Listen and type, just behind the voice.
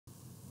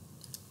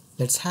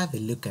Let's have a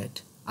look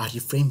at RE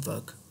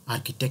framework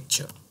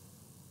architecture.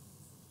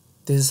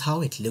 This is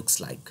how it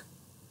looks like.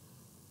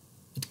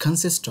 It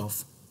consists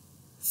of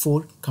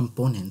 4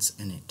 components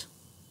in it.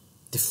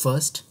 The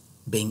first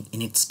being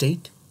init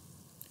state.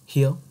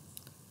 Here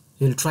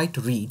we will try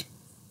to read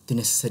the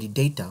necessary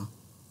data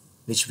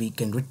which we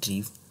can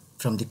retrieve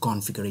from the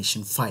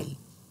configuration file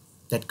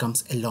that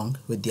comes along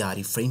with the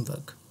RE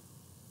framework.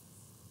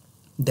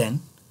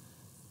 Then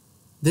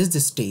this is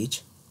the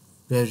stage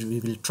where we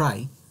will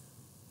try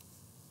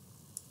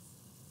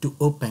to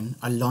open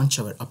or launch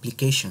our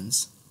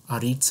applications or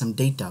read some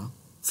data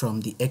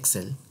from the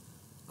Excel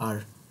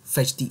or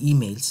fetch the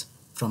emails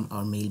from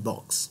our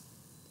mailbox.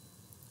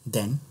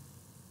 Then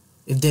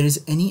if there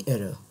is any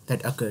error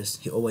that occurs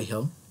over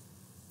here,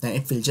 then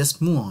it will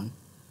just move on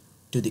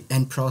to the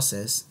end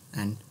process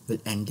and will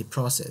end the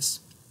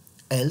process.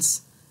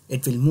 Else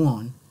it will move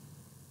on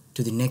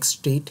to the next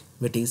state,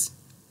 which is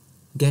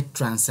get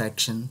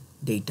transaction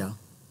data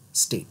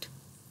state.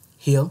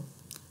 Here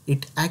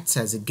it acts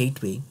as a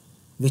gateway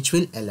which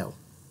will allow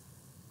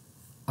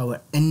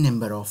our n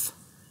number of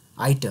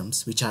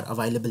items which are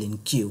available in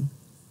queue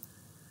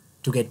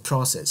to get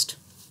processed.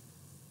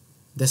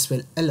 This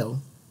will allow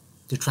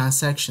the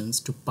transactions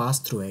to pass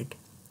through it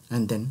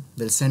and then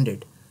will send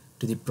it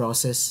to the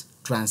process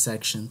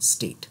transaction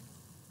state.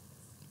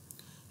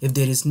 If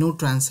there is no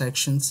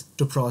transactions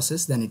to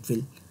process, then it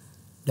will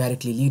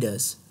directly lead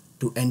us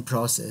to end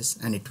process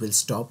and it will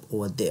stop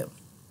over there.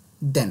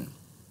 Then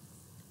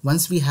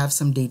once we have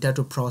some data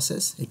to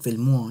process, it will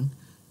move on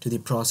to the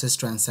process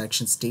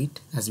transaction state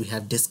as we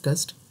have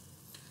discussed.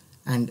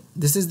 And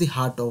this is the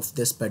heart of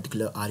this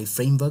particular RE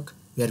framework,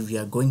 where we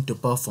are going to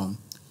perform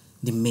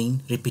the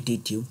main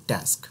repetitive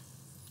task,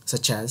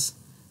 such as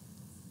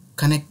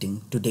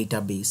connecting to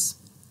database,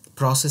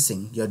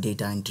 processing your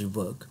data entry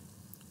work,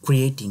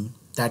 creating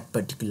that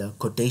particular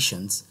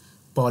quotations,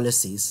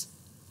 policies,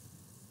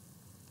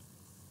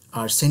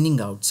 or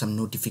sending out some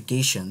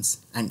notifications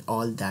and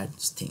all that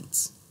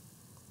things.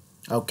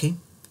 Okay,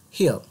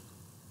 here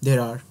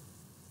there are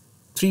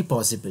 3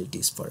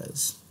 possibilities for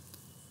us.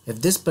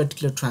 If this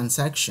particular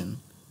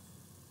transaction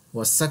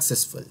was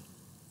successful,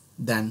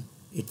 then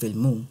it will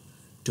move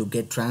to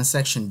get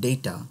transaction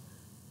data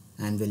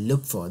and will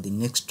look for the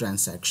next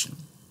transaction,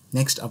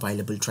 next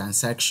available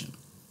transaction,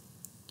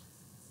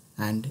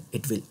 and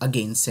it will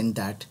again send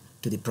that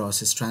to the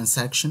process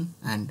transaction,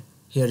 and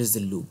here is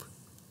the loop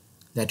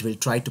that will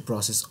try to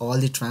process all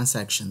the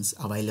transactions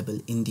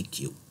available in the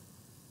queue.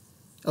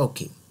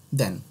 Okay,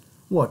 then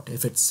what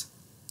if it's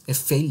a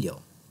failure?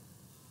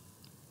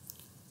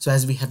 So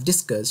as we have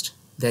discussed,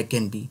 there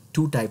can be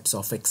 2 types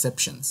of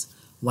exceptions.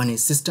 One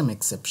is system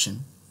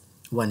exception,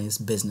 one is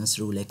business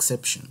rule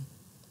exception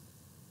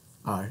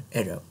or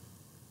error.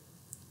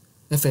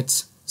 If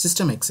it's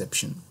system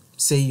exception,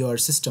 say your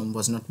system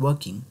was not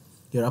working,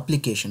 your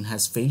application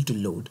has failed to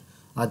load,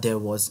 or there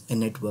was a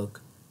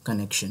network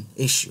connection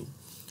issue.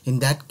 In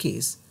that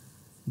case,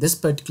 this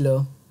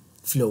particular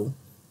flow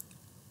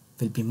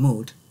will be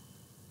moved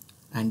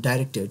and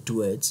directed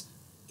towards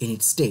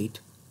init state.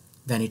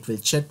 Then it will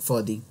check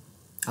for the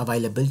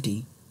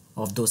availability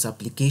of those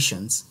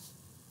applications,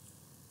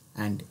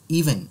 and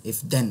even if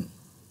then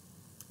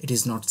it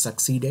is not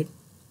succeeded,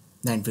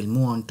 then it will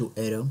move on to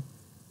error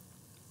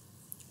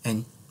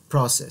and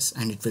process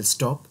and it will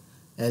stop.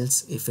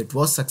 Else if it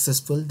was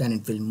successful, then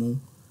it will move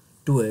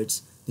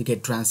towards the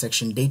get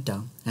transaction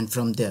data and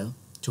from there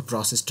to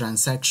process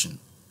transaction,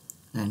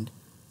 and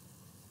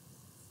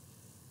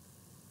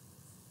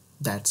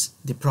that's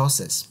the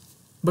process.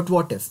 But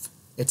what if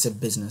it's a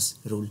business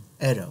rule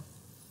error?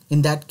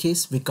 In that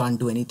case, we can't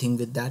do anything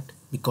with that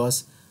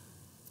because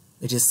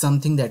it is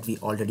something that we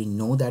already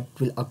know that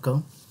will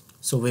occur.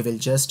 So we will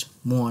just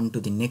move on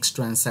to the next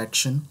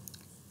transaction,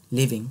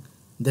 leaving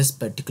this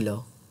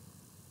particular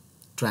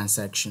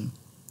transaction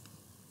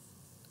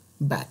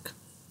back.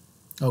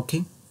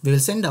 Okay, we will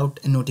send out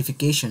a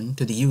notification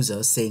to the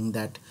user saying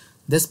that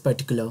this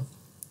particular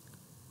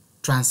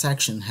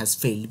transaction has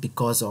failed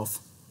because of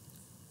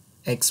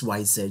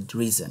XYZ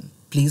reason.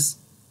 Please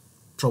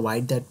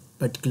provide that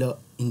particular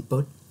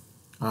input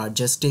or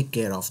just take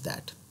care of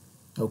that.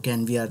 Okay,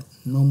 and we are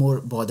no more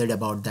bothered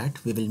about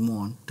that. We will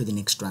move on to the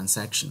next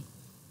transaction.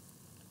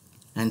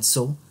 And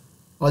so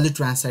all the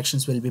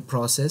transactions will be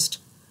processed,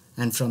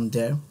 and from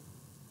there,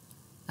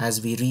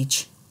 as we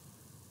reach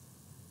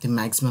the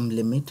maximum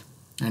limit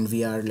and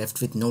we are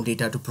left with no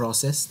data to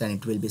process, then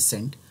it will be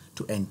sent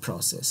to end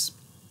process.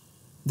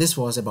 This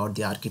was about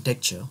the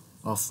architecture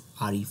of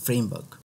RE framework.